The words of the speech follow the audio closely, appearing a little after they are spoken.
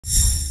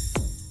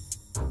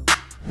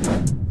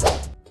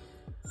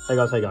Hey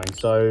guys, how you going?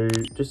 So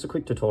just a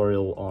quick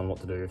tutorial on what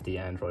to do if the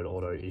Android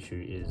Auto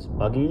issue is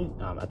bugging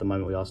you. At the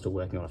moment we are still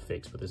working on a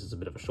fix, but this is a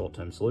bit of a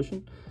short-term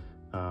solution.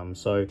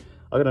 So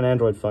I've got an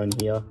Android phone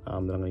here that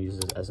I'm going to use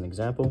as an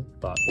example,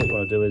 but what you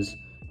want to do is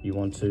you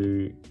want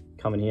to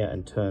come in here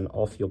and turn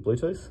off your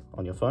Bluetooth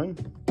on your phone,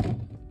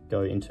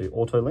 go into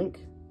AutoLink,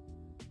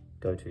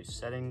 go to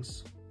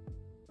settings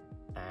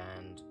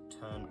and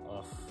turn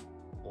off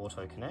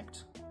Auto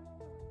Connect,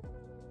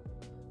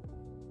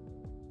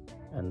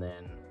 and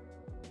then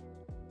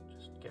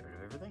get rid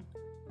of everything.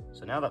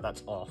 So now that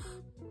that's off,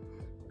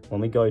 when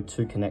we go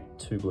to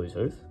connect to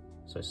Bluetooth,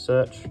 so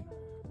search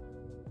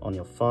on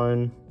your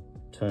phone,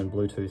 turn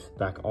Bluetooth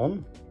back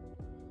on,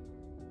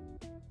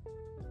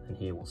 and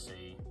here we'll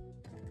see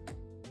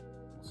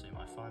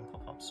my phone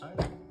pop up soon.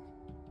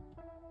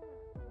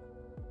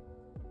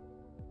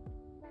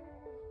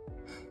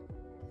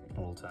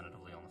 Or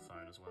alternatively on the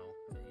phone as well,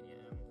 Vhedia.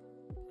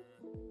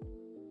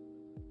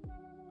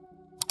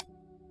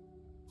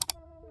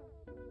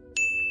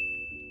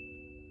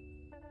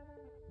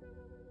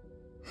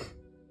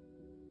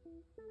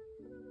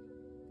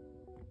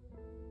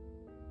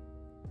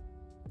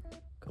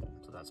 Cool,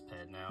 so that's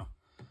paired now.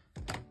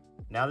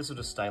 Now this will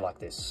just stay like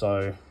this.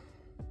 So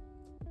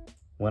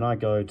when I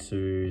go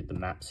to the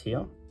maps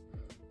here,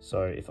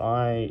 so if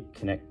I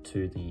connect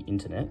to the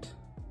internet,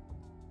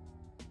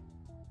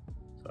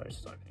 sorry, it's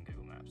just opening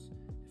Google Maps.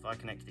 If I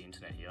connect to the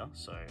internet here,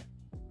 so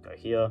go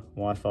here,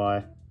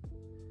 Wi-Fi,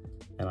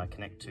 and I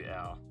connect to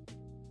our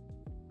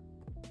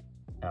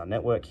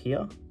network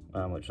here,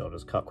 which I'll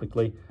just cut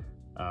quickly.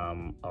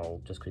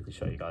 I'll just quickly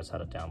show you guys how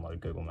to download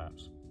Google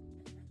Maps.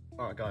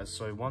 All right guys,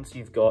 so once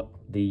you've got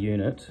the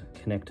unit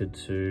connected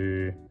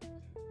to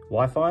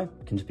Wi-Fi,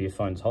 it can just be your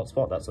phone's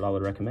hotspot, that's what I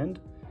would recommend.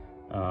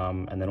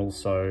 And then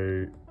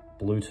also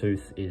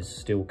Bluetooth is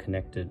still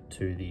connected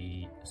to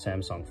the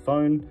Samsung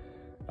phone.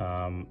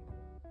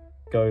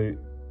 Go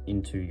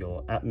into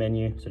your app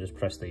menu, so just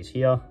press these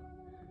here,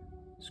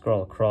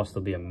 scroll across,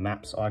 there'll be a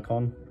maps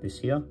icon, this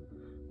here,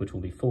 which will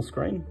be full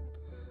screen.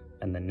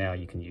 And then now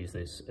you can use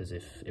this as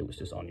if it was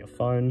just on your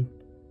phone.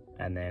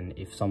 And then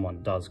if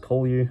someone does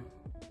call you,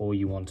 or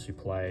you want to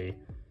play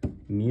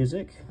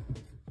music,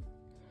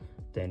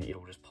 then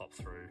it'll just pop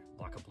through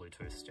like a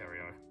Bluetooth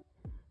stereo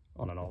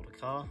on an older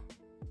car.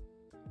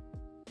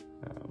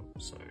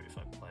 So if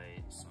I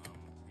play some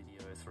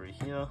video through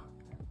here,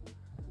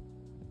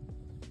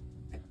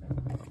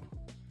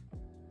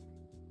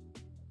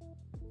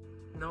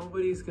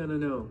 nobody's gonna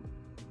know.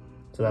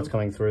 So that's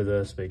coming through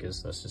the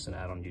speakers. That's just an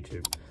ad on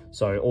YouTube.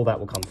 So all that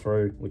will come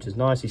through, which is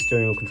nice. Your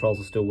steering wheel controls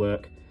will still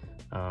work.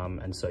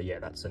 And so yeah,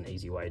 that's an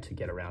easy way to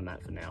get around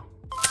that for now.